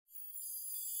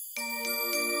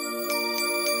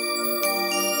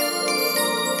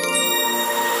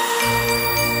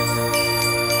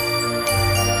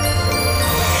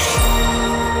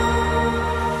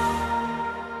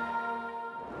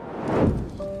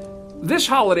This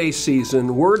holiday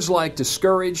season, words like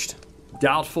discouraged,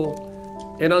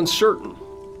 doubtful, and uncertain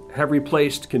have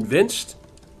replaced convinced,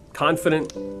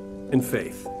 confident, and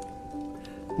faith.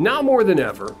 Now more than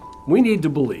ever, we need to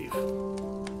believe.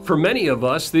 For many of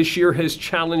us, this year has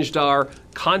challenged our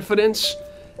confidence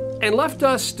and left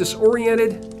us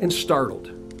disoriented and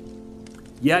startled.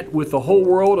 Yet, with the whole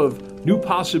world of new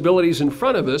possibilities in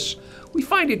front of us, we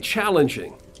find it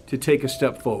challenging to take a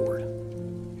step forward.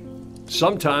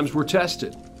 Sometimes we're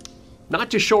tested, not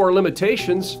to show our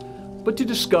limitations, but to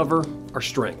discover our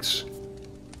strengths.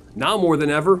 Now more than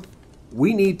ever,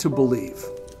 we need to believe.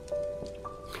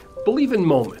 Believe in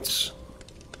moments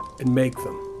and make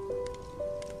them.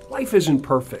 Life isn't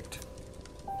perfect,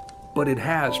 but it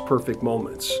has perfect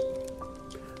moments.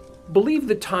 Believe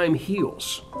that time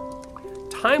heals.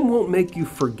 Time won't make you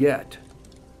forget,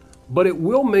 but it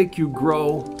will make you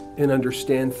grow and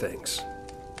understand things.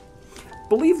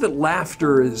 Believe that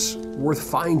laughter is worth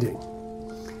finding.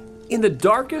 In the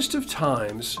darkest of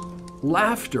times,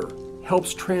 laughter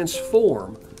helps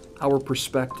transform our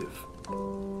perspective.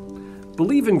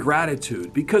 Believe in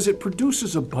gratitude because it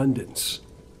produces abundance.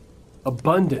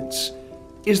 Abundance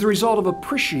is the result of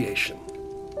appreciation,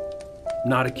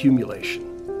 not accumulation.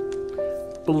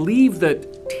 Believe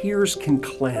that tears can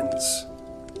cleanse.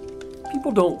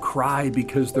 People don't cry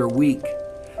because they're weak.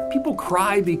 People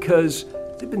cry because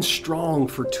they've been strong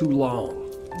for too long.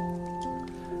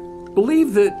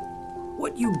 Believe that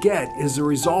what you get is the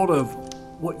result of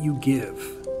what you give.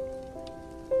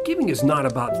 Giving is not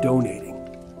about donating.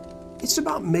 It's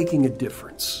about making a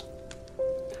difference.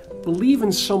 Believe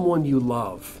in someone you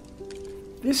love.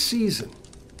 This season,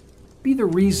 be the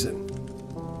reason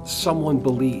someone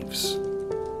believes.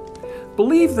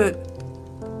 Believe that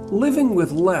living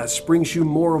with less brings you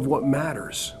more of what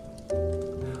matters.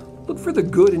 Look for the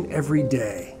good in every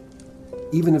day,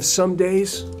 even if some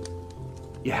days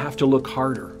you have to look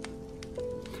harder.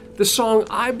 The song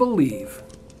I Believe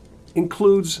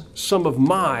includes some of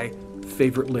my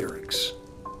favorite lyrics.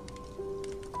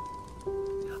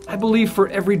 I believe for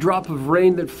every drop of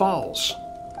rain that falls,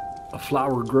 a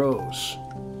flower grows.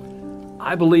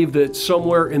 I believe that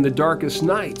somewhere in the darkest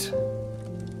night,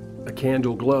 a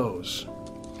candle glows.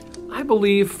 I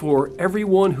believe for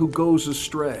everyone who goes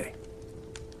astray,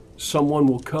 someone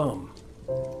will come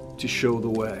to show the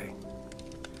way.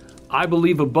 I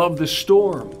believe above the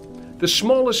storm, the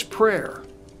smallest prayer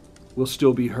will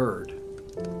still be heard.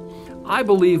 I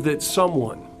believe that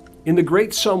someone in the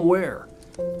great somewhere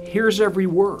hears every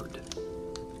word.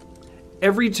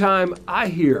 Every time I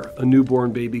hear a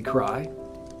newborn baby cry,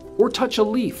 or touch a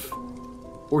leaf,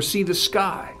 or see the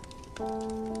sky,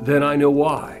 then I know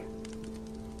why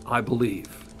I believe.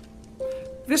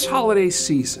 This holiday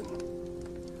season,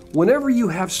 whenever you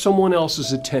have someone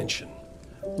else's attention,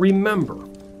 remember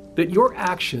that your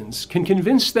actions can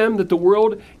convince them that the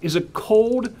world is a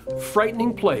cold,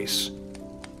 frightening place,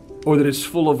 or that it's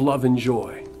full of love and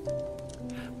joy.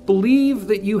 Believe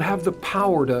that you have the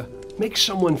power to make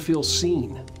someone feel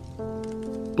seen.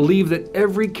 Believe that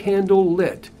every candle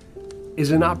lit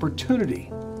is an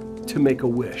opportunity to make a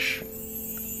wish.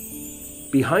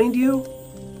 Behind you,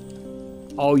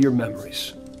 all your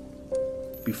memories.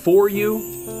 Before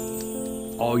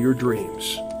you, all your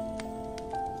dreams.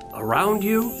 Around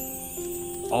you,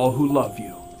 all who love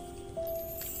you.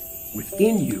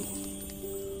 Within you,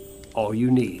 all you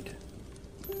need.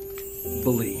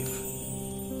 Believe.